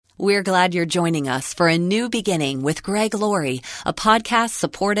We're glad you're joining us for A New Beginning with Greg Laurie, a podcast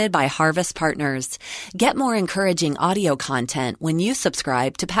supported by Harvest Partners. Get more encouraging audio content when you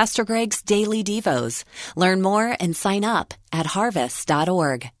subscribe to Pastor Greg's Daily Devos. Learn more and sign up at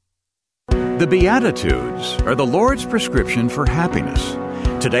harvest.org. The Beatitudes are the Lord's prescription for happiness.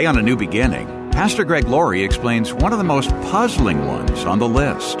 Today on A New Beginning, Pastor Greg Laurie explains one of the most puzzling ones on the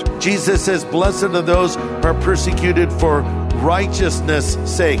list. Jesus says, "Blessed are those who are persecuted for righteousness'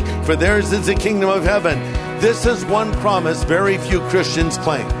 sake, for theirs is the kingdom of heaven." This is one promise very few Christians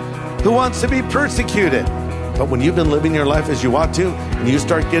claim. Who wants to be persecuted? But when you've been living your life as you ought to, and you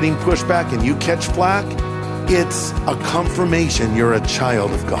start getting pushed back and you catch flack, it's a confirmation you're a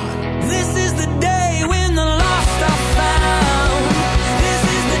child of God. This is the day when the lost are found. This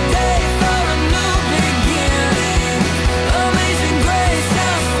is the day for a new beginning. Amazing grace,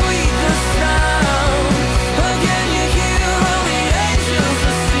 how sweet the sound. Again you hear all the angels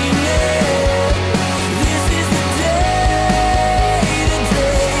are singing. This is the day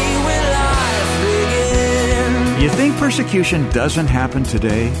when life begins. You think persecution doesn't happen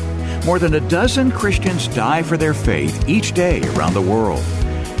today? More than a dozen Christians die for their faith each day around the world.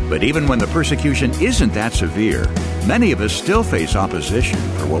 But even when the persecution isn't that severe, many of us still face opposition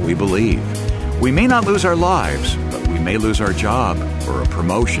for what we believe. We may not lose our lives, but we may lose our job, or a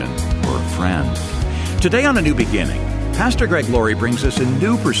promotion, or a friend. Today on A New Beginning, Pastor Greg Laurie brings us a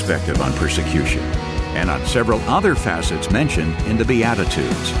new perspective on persecution and on several other facets mentioned in the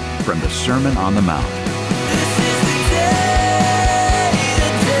Beatitudes from the Sermon on the Mount. This is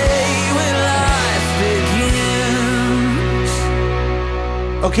the day when life begins.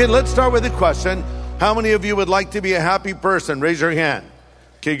 Okay, let's start with a question. How many of you would like to be a happy person? Raise your hand.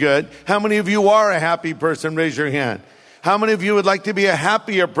 Okay, good. How many of you are a happy person? Raise your hand. How many of you would like to be a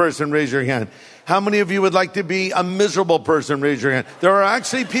happier person? Raise your hand. How many of you would like to be a miserable person? Raise your hand. There are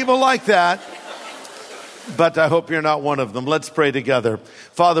actually people like that, but I hope you're not one of them. Let's pray together.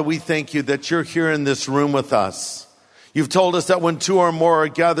 Father, we thank you that you're here in this room with us. You've told us that when two or more are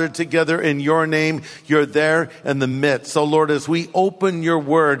gathered together in your name, you're there in the midst. So Lord, as we open your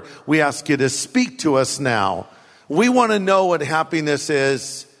word, we ask you to speak to us now. We want to know what happiness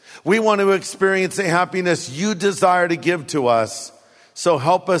is. We want to experience the happiness you desire to give to us. So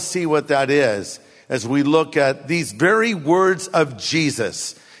help us see what that is as we look at these very words of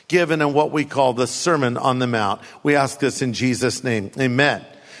Jesus given in what we call the Sermon on the Mount. We ask this in Jesus' name. Amen.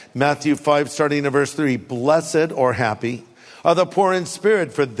 Matthew 5, starting in verse 3, "Blessed," or happy, "are the poor in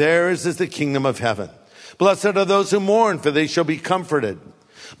spirit, for theirs is the kingdom of heaven. Blessed are those who mourn, for they shall be comforted.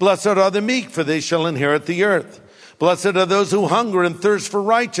 Blessed are the meek, for they shall inherit the earth. Blessed are those who hunger and thirst for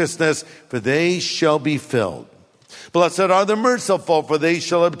righteousness, for they shall be filled. Blessed are the merciful, for they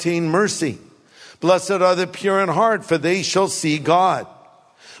shall obtain mercy. Blessed are the pure in heart, for they shall see God.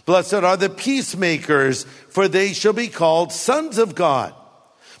 Blessed are the peacemakers, for they shall be called sons of God.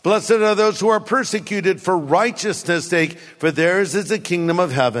 Blessed are those who are persecuted for righteousness' sake, for theirs is the kingdom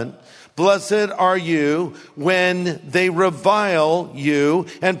of heaven. Blessed are you when they revile you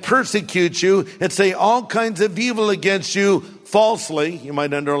and persecute you and say all kinds of evil against you falsely." You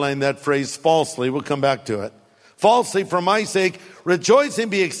might underline that phrase, falsely. We'll come back to it. "Falsely for my sake, rejoice and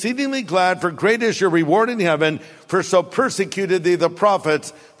be exceedingly glad, for great is your reward in heaven, for so persecuted they the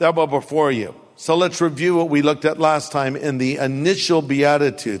prophets that were before you." So let's review what we looked at last time in the initial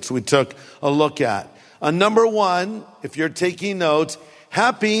Beatitudes we took a look at. Number one, if you're taking notes,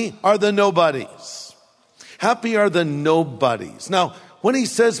 happy are the nobodies. Happy are the nobodies. Now, when he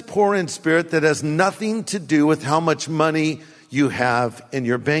says poor in spirit, that has nothing to do with how much money you have in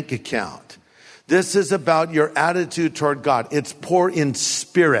your bank account. This is about your attitude toward God. It's poor in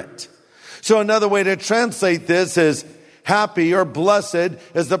spirit. So another way to translate this is happy or blessed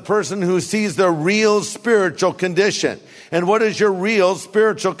is the person who sees the real spiritual condition. And what is your real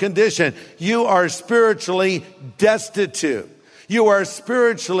spiritual condition? You are spiritually destitute. You are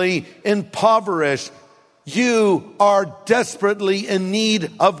spiritually impoverished. You are desperately in need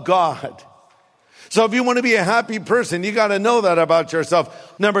of God. So if you want to be a happy person, you got to know that about yourself.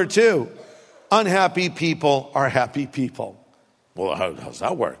 Number two, unhappy people are happy people. Well, how does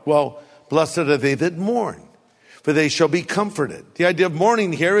that work? Well, blessed are they that mourn, for they shall be comforted. The idea of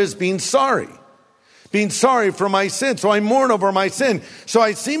mourning here is being sorry. Being sorry for my sin. So I mourn over my sin. So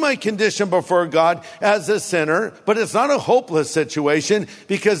I see my condition before God as a sinner, but it's not a hopeless situation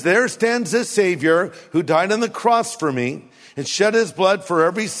because there stands a Savior who died on the cross for me and shed his blood for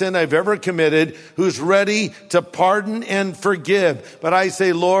every sin I've ever committed, who's ready to pardon and forgive. But I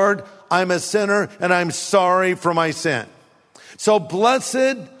say, Lord, I'm a sinner and I'm sorry for my sin. So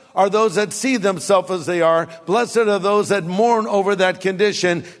blessed are those that see themselves as they are. Blessed are those that mourn over that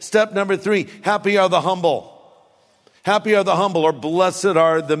condition. Step number 3, happy are the humble. Happy are the humble, or blessed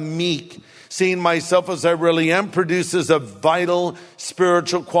are the meek. Seeing myself as I really am produces a vital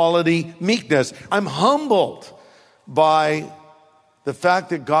spiritual quality, meekness. I'm humbled by the fact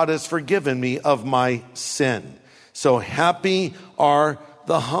that God has forgiven me of my sin. So happy are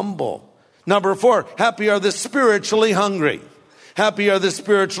the humble. Number 4, happy are the spiritually hungry. Happy are the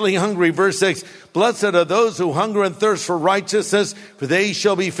spiritually hungry. Verse 6, blessed are those who hunger and thirst for righteousness, for they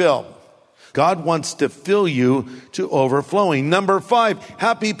shall be filled. God wants to fill you to overflowing. Number 5,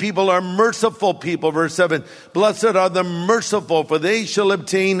 happy people are merciful people. Verse 7, blessed are the merciful, for they shall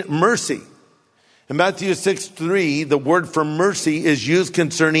obtain mercy. In Matthew 6:3, the word for mercy is used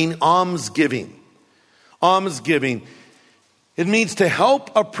concerning almsgiving. Almsgiving. It means to help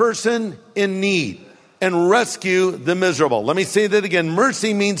a person in need and rescue the miserable. Let me say that again.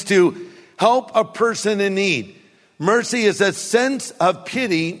 Mercy means to help a person in need. Mercy is a sense of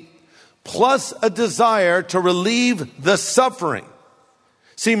pity plus a desire to relieve the suffering.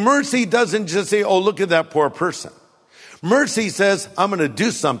 See, mercy doesn't just say, oh, look at that poor person. Mercy says, I'm going to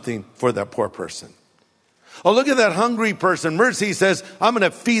do something for that poor person. Oh, look at that hungry person. Mercy says, I'm going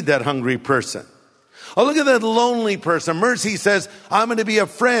to feed that hungry person. Oh, look at that lonely person. Mercy says, I'm going to be a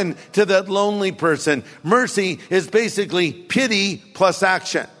friend to that lonely person. Mercy is basically pity plus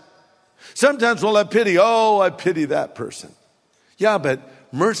action. Sometimes we'll have pity. Oh, I pity that person. Yeah, but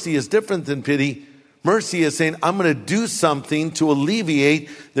mercy is different than pity. Mercy is saying, I'm going to do something to alleviate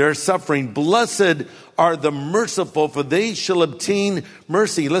their suffering. Blessed are the merciful, for they shall obtain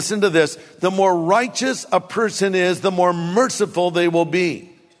mercy. Listen to this. The more righteous a person is, the more merciful they will be.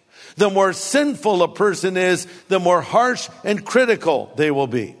 The more sinful a person is, the more harsh and critical they will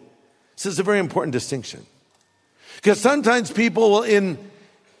be. This is a very important distinction. Because sometimes people will, in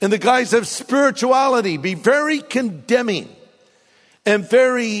the guise of spirituality, be very condemning and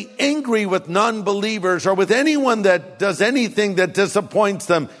very angry with non-believers or with anyone that does anything that disappoints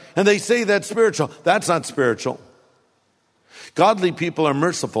them. And they say that's spiritual. That's not spiritual. Godly people are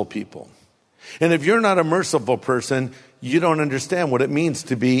merciful people. And if you're not a merciful person, you don't understand what it means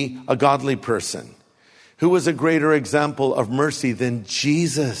to be a godly person. Who was a greater example of mercy than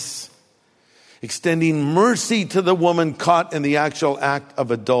Jesus? Extending mercy to the woman caught in the actual act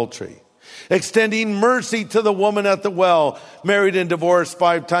of adultery. Extending mercy to the woman at the well, married and divorced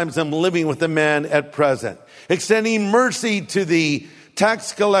 5 times and living with a man at present. Extending mercy to the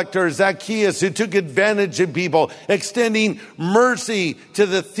tax collector Zacchaeus, who took advantage of people. Extending mercy to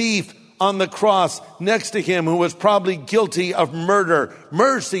the thief on the cross next to him, who was probably guilty of murder.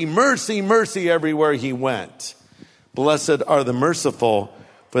 Mercy, mercy, mercy everywhere he went. Blessed are the merciful,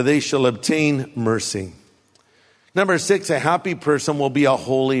 for they shall obtain mercy. Number 6, a happy person will be a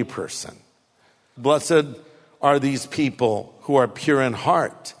holy person. Blessed are these people who are pure in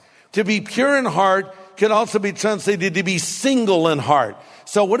heart. To be pure in heart can also be translated to be single in heart.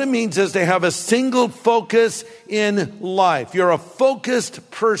 So what it means is to have a single focus in life. You're a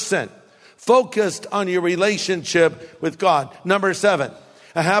focused person. Focused on your relationship with God. Number 7,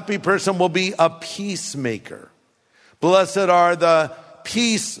 a happy person will be a peacemaker. Blessed are the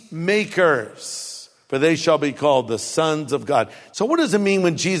peacemakers, for they shall be called the sons of God. So what does it mean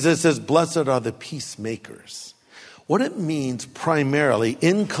when Jesus says, blessed are the peacemakers? What it means primarily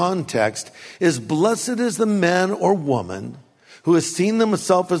in context is blessed is the man or woman who has seen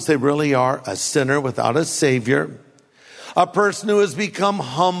themselves as they really are, a sinner without a savior. A person who has become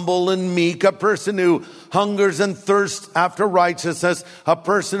humble and meek, a person who hungers and thirsts after righteousness, a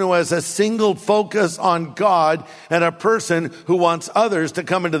person who has a single focus on God, and a person who wants others to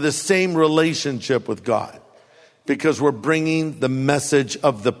come into the same relationship with God. Because we're bringing the message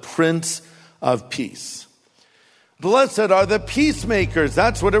of the Prince of Peace. Blessed are the peacemakers.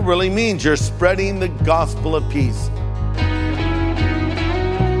 That's what it really means. You're spreading the gospel of peace.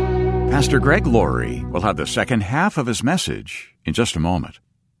 Pastor Greg Laurie will have the second half of his message in just a moment.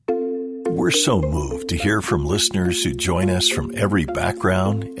 We're so moved to hear from listeners who join us from every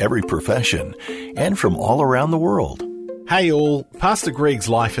background, every profession, and from all around the world. Hey all, Pastor Greg's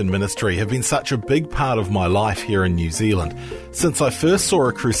life and ministry have been such a big part of my life here in New Zealand since I first saw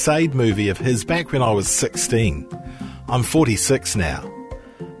a crusade movie of his back when I was 16. I'm 46 now.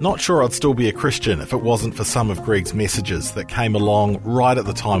 Not sure I'd still be a Christian if it wasn't for some of Greg's messages that came along right at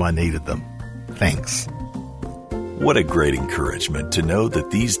the time I needed them. Thanks. What a great encouragement to know that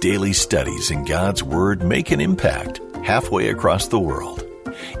these daily studies in God's Word make an impact halfway across the world.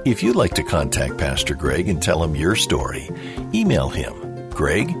 If you'd like to contact Pastor Greg and tell him your story, email him,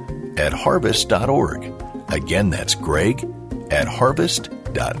 greg@harvest.org. Again, that's greg@harvest.org.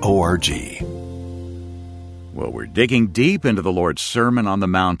 Well, we're digging deep into the Lord's Sermon on the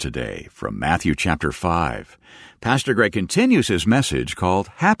Mount today from Matthew chapter 5. Pastor Greg continues his message called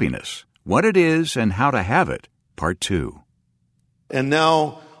Happiness, What It Is and How to Have It, Part 2. And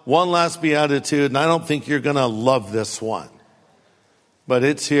now, one last beatitude, and I don't think you're going to love this one. But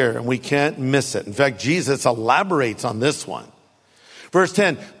it's here, and we can't miss it. In fact, Jesus elaborates on this one. Verse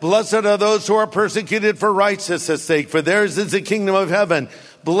 10, Blessed are those who are persecuted for righteousness' sake, for theirs is the kingdom of heaven.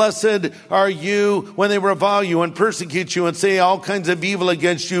 Blessed are you when they revile you and persecute you and say all kinds of evil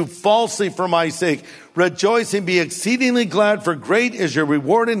against you falsely for my sake. Rejoice and be exceedingly glad, for great is your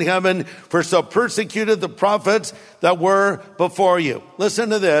reward in heaven, for so persecuted the prophets that were before you. Listen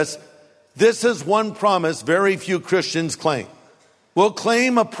to this. This is one promise very few Christians claim. We'll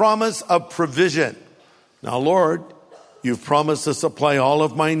claim a promise of provision. Now, Lord, you've promised to supply all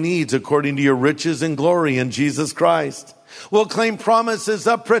of my needs according to your riches and glory in Jesus Christ. We'll claim promises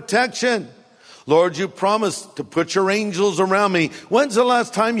of protection. Lord, you promised to put your angels around me. When's the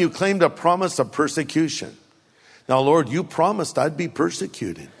last time you claimed a promise of persecution? Now, Lord, you promised I'd be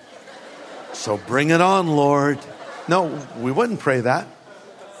persecuted. So bring it on, Lord. No, we wouldn't pray that.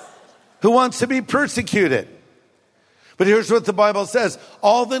 Who wants to be persecuted? But here's what the Bible says.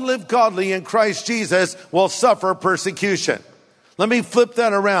 All that live godly in Christ Jesus will suffer persecution. Let me flip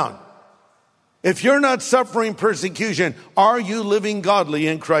that around. If you're not suffering persecution, are you living godly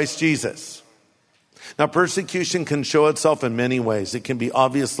in Christ Jesus? Now, persecution can show itself in many ways. It can be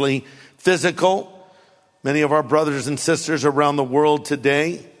obviously physical. Many of our brothers and sisters around the world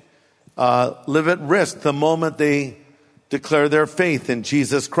today live at risk the moment they declare their faith in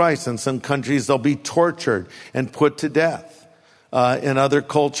Jesus Christ. In some countries, they'll be tortured and put to death. In other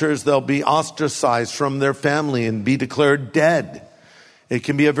cultures, they'll be ostracized from their family and be declared dead. It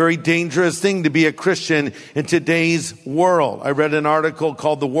can be a very dangerous thing to be a Christian in today's world. I read an article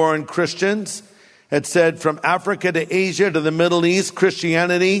called The War on Christians. It said from Africa to Asia to the Middle East,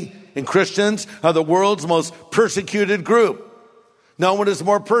 Christianity and Christians are the world's most persecuted group. No one is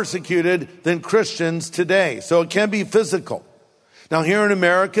more persecuted than Christians today. So it can be physical. Now here in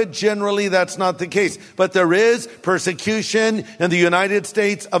America, generally that's not the case. But there is persecution in the United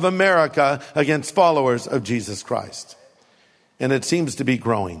States of America against followers of Jesus Christ. And it seems to be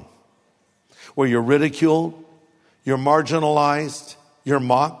growing. Where you're ridiculed, you're marginalized, you're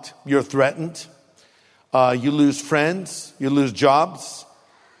mocked, you're threatened. You lose friends, you lose jobs.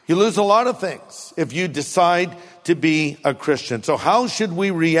 You lose a lot of things if you decide to be a Christian. So how should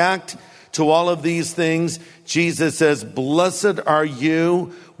we react to all of these things? Jesus says, blessed are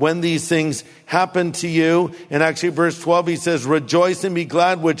you when these things happen to you. And actually verse 12, he says, rejoice and be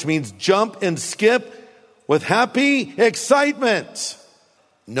glad, which means jump and skip with happy excitement.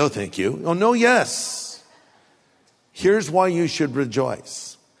 No, thank you. Oh, no, yes. Here's why you should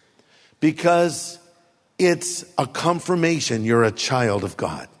rejoice. Because it's a confirmation you're a child of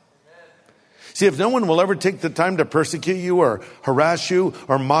God. See, if no one will ever take the time to persecute you or harass you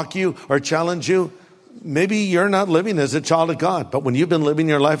or mock you or challenge you, maybe you're not living as a child of God. But when you've been living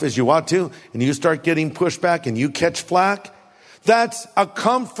your life as you ought to, and you start getting pushback and you catch flack, that's a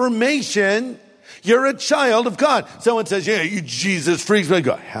confirmation you're a child of God. Someone says, yeah, you Jesus freaks me. I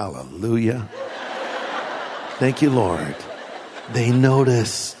go, hallelujah. Thank you, Lord. They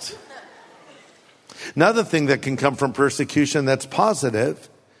noticed. Another thing that can come from persecution that's positive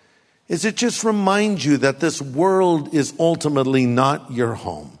is it just reminds you that this world is ultimately not your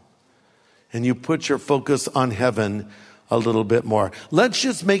home. And you put your focus on heaven a little bit more. Let's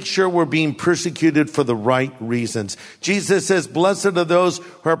just make sure we're being persecuted for the right reasons. Jesus says, blessed are those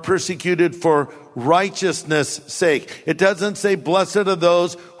who are persecuted for righteousness' sake. It doesn't say blessed are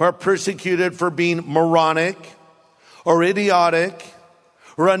those who are persecuted for being moronic or idiotic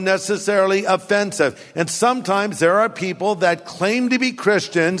or unnecessarily offensive. And sometimes there are people that claim to be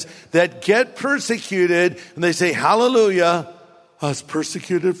Christians that get persecuted and they say, hallelujah, I was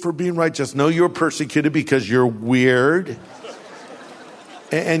persecuted for being righteous. No, you're persecuted because you're weird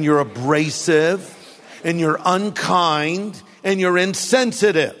and you're abrasive and you're unkind and you're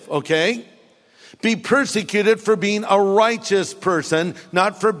insensitive, okay? Be persecuted for being a righteous person,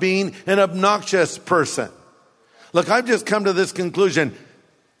 not for being an obnoxious person. Look, I've just come to this conclusion.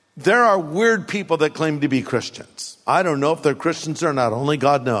 There are weird people that claim to be Christians. I don't know if they're Christians or not. Only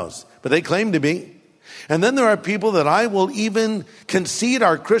God knows. But they claim to be. And then there are people that I will even concede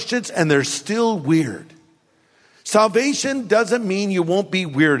are Christians and they're still weird. Salvation doesn't mean you won't be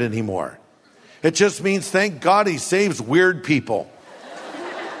weird anymore. It just means, thank God he saves weird people.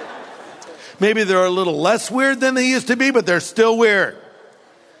 Maybe they're a little less weird than they used to be, but they're still weird.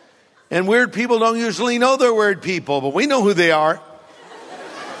 And weird people don't usually know they're weird people, but we know who they are.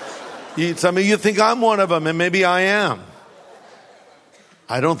 Some of you think I'm one of them, and maybe I am.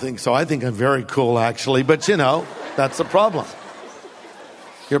 I don't think so. I think I'm very cool, actually. But that's the problem.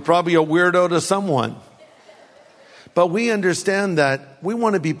 You're probably a weirdo to someone. But we understand that we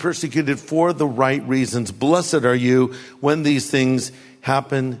want to be persecuted for the right reasons. Blessed are you when these things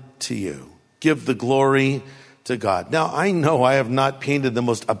happen to you. Give the glory to God. Now, I know I have not painted the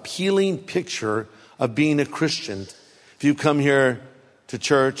most appealing picture of being a Christian. If you come here to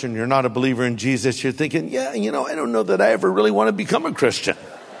church and you're not a believer in Jesus, you're thinking, I don't know that I ever really want to become a Christian.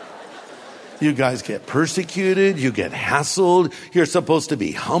 You guys get persecuted, you get hassled, you're supposed to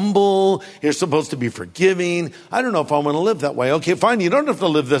be humble, you're supposed to be forgiving. I don't know if I want to live that way. Okay, fine, you don't have to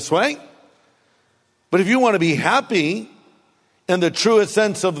live this way. But if you want to be happy in the truest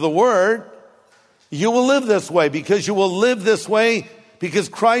sense of the word, you will live this way, because you will live this way because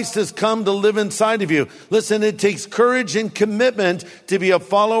Christ has come to live inside of you. Listen, it takes courage and commitment to be a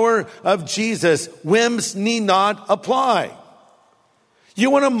follower of Jesus. Whims need not apply. You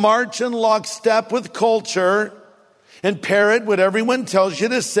want to march in lockstep with culture and parrot what everyone tells you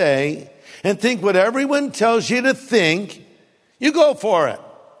to say and think what everyone tells you to think, you go for it.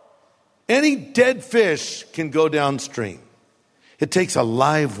 Any dead fish can go downstream. It takes a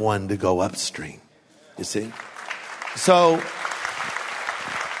live one to go upstream, you see? So,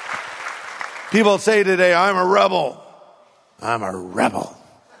 people say today, I'm a rebel. I'm a rebel.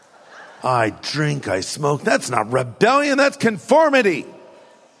 I drink, I smoke. That's not rebellion, that's conformity.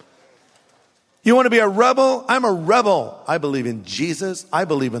 You want to be a rebel? I'm a rebel. I believe in Jesus. I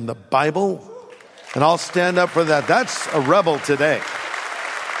believe in the Bible. And I'll stand up for that. That's a rebel today.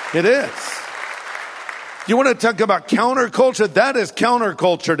 It is. You want to talk about counterculture? That is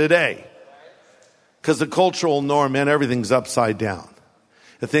counterculture today. Because the cultural norm, man, everything's upside down.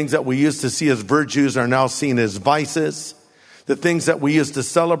 The things that we used to see as virtues are now seen as vices. The things that we used to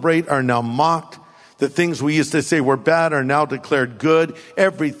celebrate are now mocked. The things we used to say were bad are now declared good.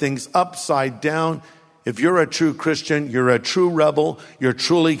 Everything's upside down. If you're a true Christian, you're a true rebel, you're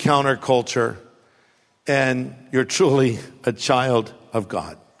truly counterculture, and you're truly a child of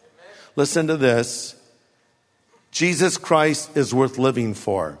God. Listen to this. Jesus Christ is worth living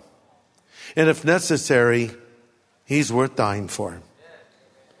for. And if necessary, he's worth dying for.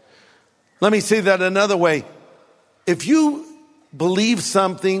 Let me say that another way. If you believe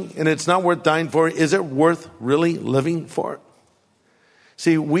something and it's not worth dying for, is it worth really living for it?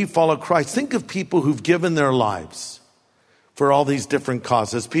 See, we follow Christ. Think of people who've given their lives for all these different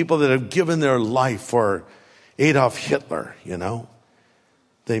causes. People that have given their life for Adolf Hitler,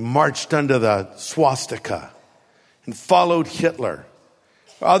 They marched under the swastika and followed Hitler.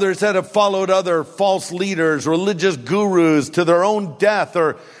 Others that have followed other false leaders, religious gurus to their own death,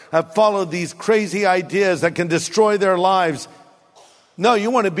 or have followed these crazy ideas that can destroy their lives. No,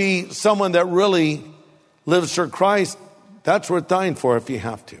 you want to be someone that really lives for Christ. That's worth dying for if you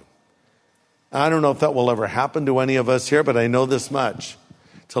have to. I don't know if that will ever happen to any of us here, but I know this much.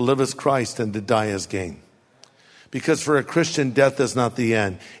 To live as Christ and to die as gain. Because for a Christian, death is not the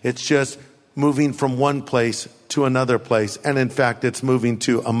end. It's just moving from one place to another place. And in fact, it's moving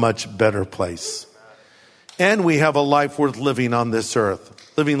to a much better place. And we have a life worth living on this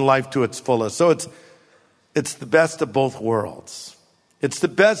earth. Living life to its fullest. So it's the best of both worlds. It's the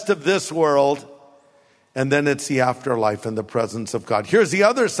best of this world, and then it's the afterlife in the presence of God. Here's the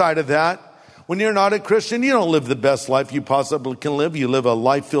other side of that. When you're not a Christian, you don't live the best life you possibly can live. You live a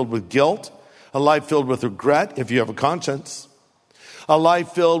life filled with guilt, a life filled with regret if you have a conscience, a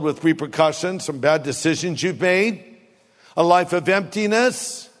life filled with repercussions from bad decisions you've made, a life of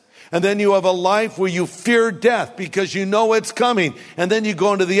emptiness. And then you have a life where you fear death because you know it's coming. And then you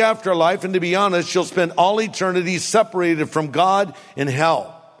go into the afterlife, and to be honest, you'll spend all eternity separated from God in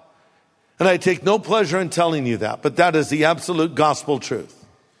hell. And I take no pleasure in telling you that, but that is the absolute gospel truth.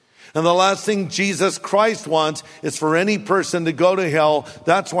 And the last thing Jesus Christ wants is for any person to go to hell.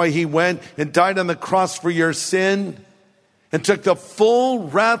 That's why he went and died on the cross for your sin and took the full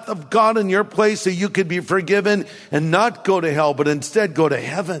wrath of God in your place so you could be forgiven and not go to hell, but instead go to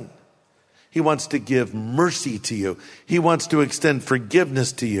heaven. He wants to give mercy to you. He wants to extend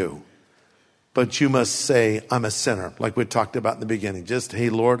forgiveness to you. But you must say, I'm a sinner, like we talked about in the beginning. Just, hey,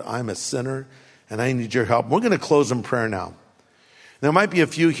 Lord, I'm a sinner and I need your help. We're going to close in prayer now. There might be a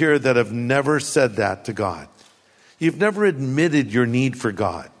few here that have never said that to God. You've never admitted your need for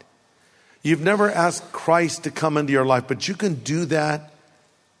God. You've never asked Christ to come into your life, but you can do that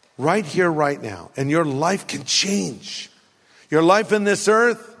right here, right now. And your life can change. Your life in this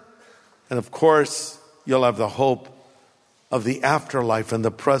earth. And of course, you'll have the hope of the afterlife and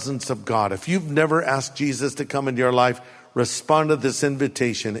the presence of God. If you've never asked Jesus to come into your life, respond to this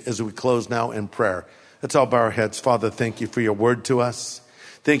invitation as we close now in prayer. Let's all bow our heads. Father, thank you for your word to us.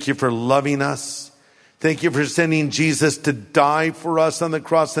 Thank you for loving us. Thank you for sending Jesus to die for us on the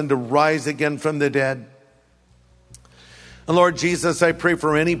cross and to rise again from the dead. And Lord Jesus, I pray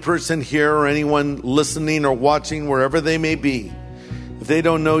for any person here or anyone listening or watching, wherever they may be, if they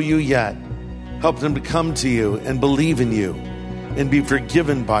don't know you yet, help them to come to you and believe in you and be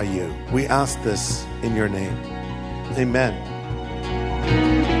forgiven by you. We ask this in your name. Amen.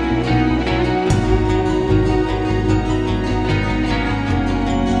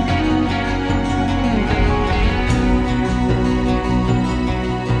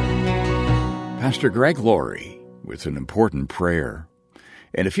 Pastor Greg Laurie with an important prayer.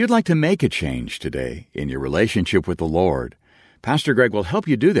 And if you'd like to make a change today in your relationship with the Lord, Pastor Greg will help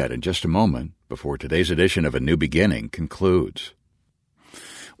you do that in just a moment before today's edition of A New Beginning concludes.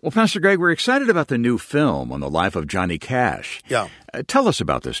 Well, Pastor Greg, we're excited about the new film on the life of Johnny Cash. Yeah. Tell us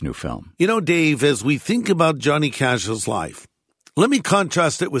about this new film. You know, Dave, as we think about Johnny Cash's life, let me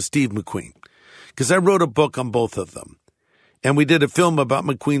contrast it with Steve McQueen, because I wrote a book on both of them, and we did a film about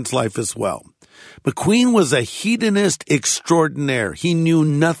McQueen's life as well. McQueen was a hedonist extraordinaire. He knew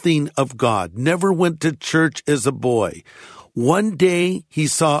nothing of God, never went to church as a boy. One day, he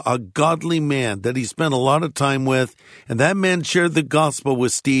saw a godly man that he spent a lot of time with, and that man shared the gospel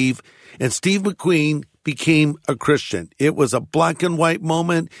with Steve, and Steve McQueen became a Christian. It was a black and white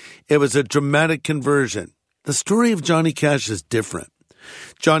moment. It was a dramatic conversion. The story of Johnny Cash is different.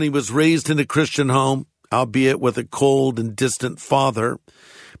 Johnny was raised in a Christian home, albeit with a cold and distant father,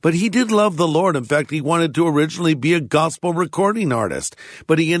 but he did love the Lord. In fact, he wanted to originally be a gospel recording artist,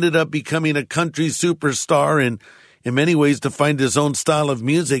 but he ended up becoming a country superstar and in many ways to find his own style of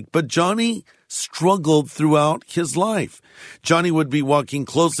music. But Johnny struggled throughout his life. Johnny would be walking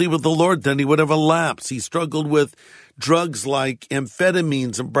closely with the Lord, then he would have a lapse. He struggled with drugs like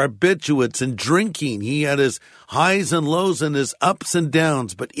amphetamines and barbiturates and drinking. He had his highs and lows and his ups and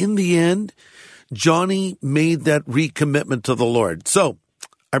downs. But in the end, Johnny made that recommitment to the Lord. So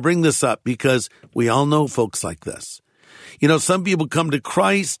I bring this up because we all know folks like this. You know, some people come to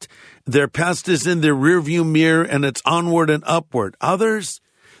Christ, their past is in their rearview mirror, and it's onward and upward. Others,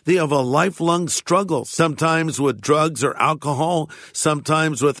 they have a lifelong struggle, sometimes with drugs or alcohol,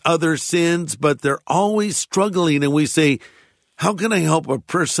 sometimes with other sins, but they're always struggling. And we say, how can I help a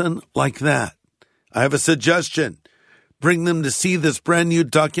person like that? I have a suggestion. Bring them to see this brand new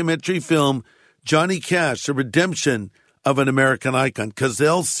documentary film, Johnny Cash, The Redemption of an American Icon, because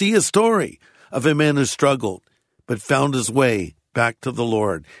they'll see a story of a man who struggled but found his way back to the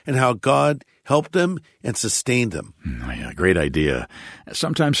Lord and how God helped him and sustained him. Yeah, great idea.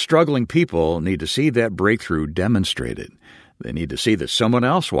 Sometimes struggling people need to see that breakthrough demonstrated. They need to see that someone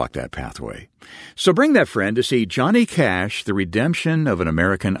else walked that pathway. So bring that friend to see Johnny Cash, The Redemption of an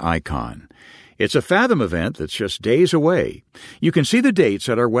American Icon. It's a Fathom event that's just days away. You can see the dates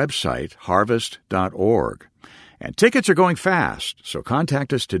at our website, harvest.org. And tickets are going fast, so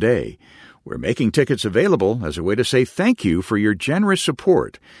contact us today. We're making tickets available as a way to say thank you for your generous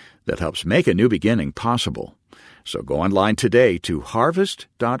support that helps make A New Beginning possible. So go online today to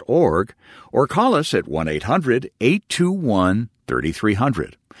harvest.org or call us at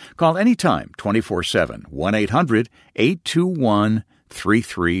 1-800-821-3300. Call anytime, 24/7,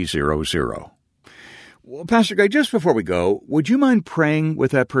 1-800-821-3300. Well, Pastor Greg, just before we go, would you mind praying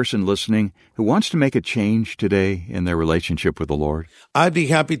with that person listening who wants to make a change today in their relationship with the Lord? I'd be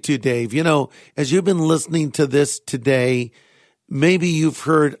happy to, Dave. You know, as you've been listening to this today, maybe you've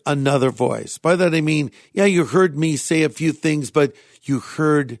heard another voice. By that I mean, yeah, you heard me say a few things, but you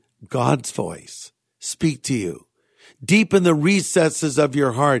heard God's voice speak to you deep in the recesses of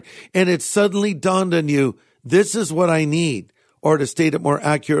your heart. And it suddenly dawned on you, this is what I need. Or to state it more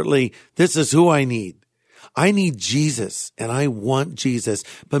accurately, this is who I need. I need Jesus and I want Jesus,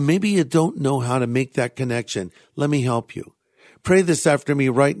 but maybe you don't know how to make that connection. Let me help you. Pray this after me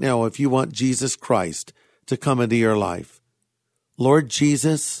right now if you want Jesus Christ to come into your life. Lord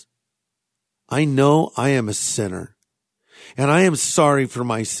Jesus, I know I am a sinner and I am sorry for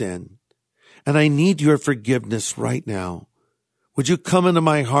my sin and I need your forgiveness right now. Would you come into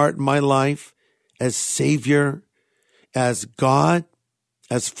my heart and my life as Savior, as God,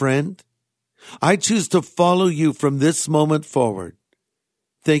 as friend? I choose to follow you from this moment forward.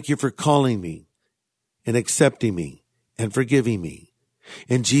 Thank you for calling me and accepting me and forgiving me.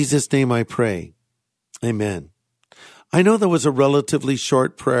 In Jesus' name I pray. Amen. I know that was a relatively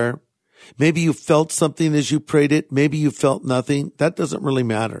short prayer. Maybe you felt something as you prayed it. Maybe you felt nothing. That doesn't really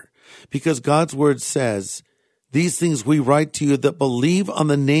matter because God's word says These things we write to you that believe on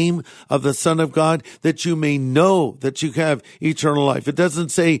the name of the Son of God, that you may know that you have eternal life. It doesn't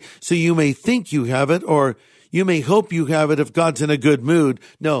say, so you may think you have it, or you may hope you have it if God's in a good mood.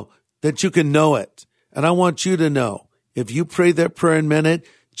 No, that you can know it. And I want you to know, if you pray that prayer and meant it,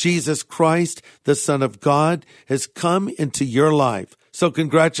 Jesus Christ, the Son of God, has come into your life. So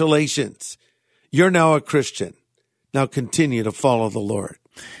congratulations. You're now a Christian. Now continue to follow the Lord.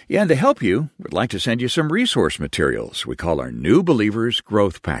 Yeah, and to help you, we'd like to send you some resource materials we call our New Believers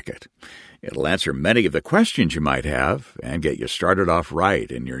Growth Packet. It'll answer many of the questions you might have and get you started off right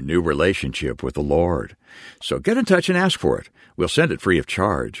in your new relationship with the Lord. So get in touch and ask for it. We'll send it free of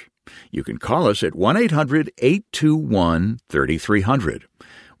charge. You can call us at 1-800-821-3300.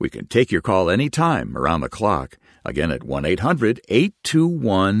 We can take your call anytime around the clock. Again, at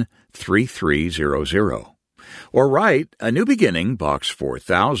 1-800-821-3300. Or write A New Beginning, Box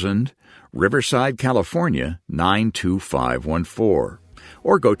 4000, Riverside, California, 92514.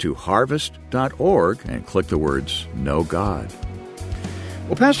 Or go to harvest.org and click the words Know God.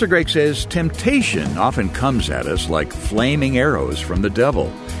 Well, Pastor Greg says temptation often comes at us like flaming arrows from the devil.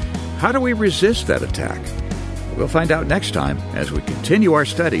 How do we resist that attack? We'll find out next time as we continue our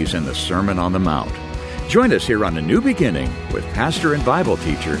studies in the Sermon on the Mount. Join us here on A New Beginning with pastor and Bible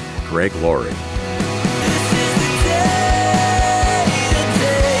teacher Greg Laurie.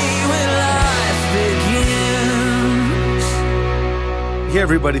 Hey,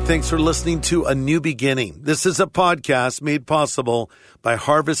 everybody. Thanks for listening to A New Beginning. This is a podcast made possible by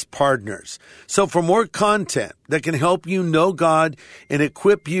Harvest Partners. So for more content that can help you know God and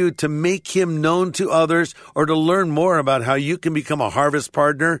equip you to make Him known to others, or to learn more about how you can become a Harvest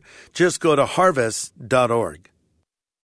Partner, just go to harvest.org.